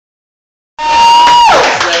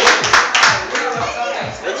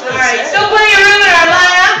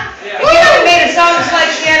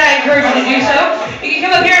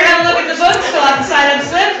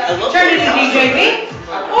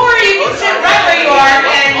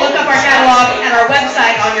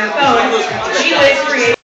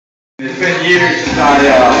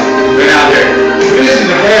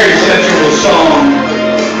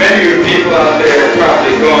out there have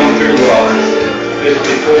probably gone through this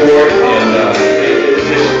before, and it's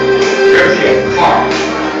just very a car.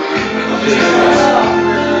 It's a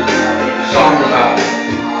song about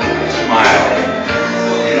smile.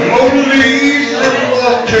 Mona Lisa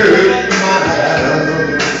Walter's smile.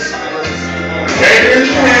 Haters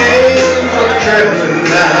hang for traveling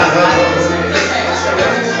now.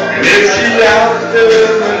 And if she's out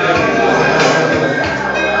there running wild,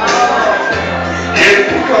 get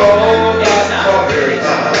the call, I call her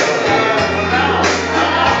out.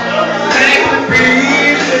 Take the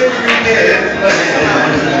breeze every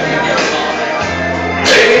headland,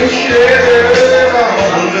 laying shelter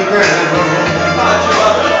on the ground.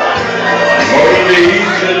 Mona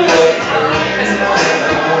Lisa loved her.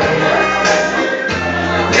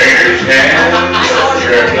 Haters hang for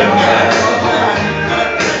traveling now.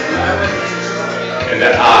 And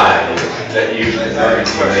the eyes that used to burn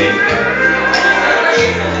for me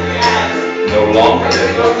no longer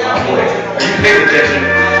they look my way. Are you paying attention?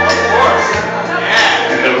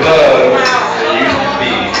 And the love that used to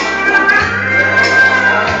be,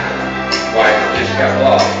 why it just got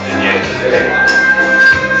lost in yesterday.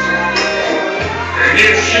 And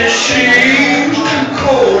if she seems too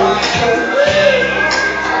cold to touch,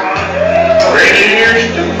 ready years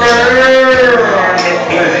to burn the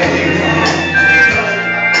flame,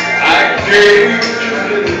 gave too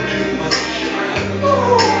little too much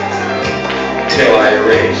till I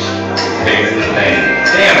erased David's name.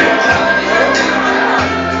 Damn it!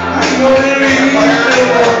 I'm gonna leave the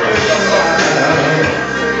water smile.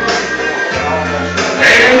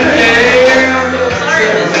 And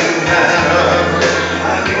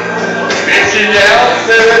this is out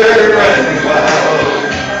there running wild.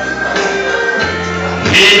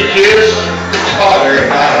 He just taught her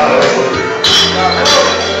how.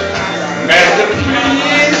 Master,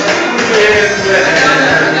 please,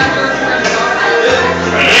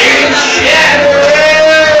 in shadow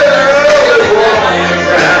on the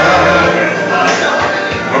ground.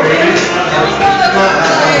 Maurice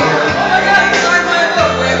smile.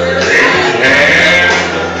 Raise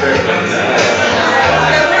hands of tripping now.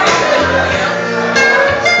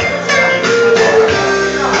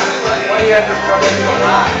 Why do you have to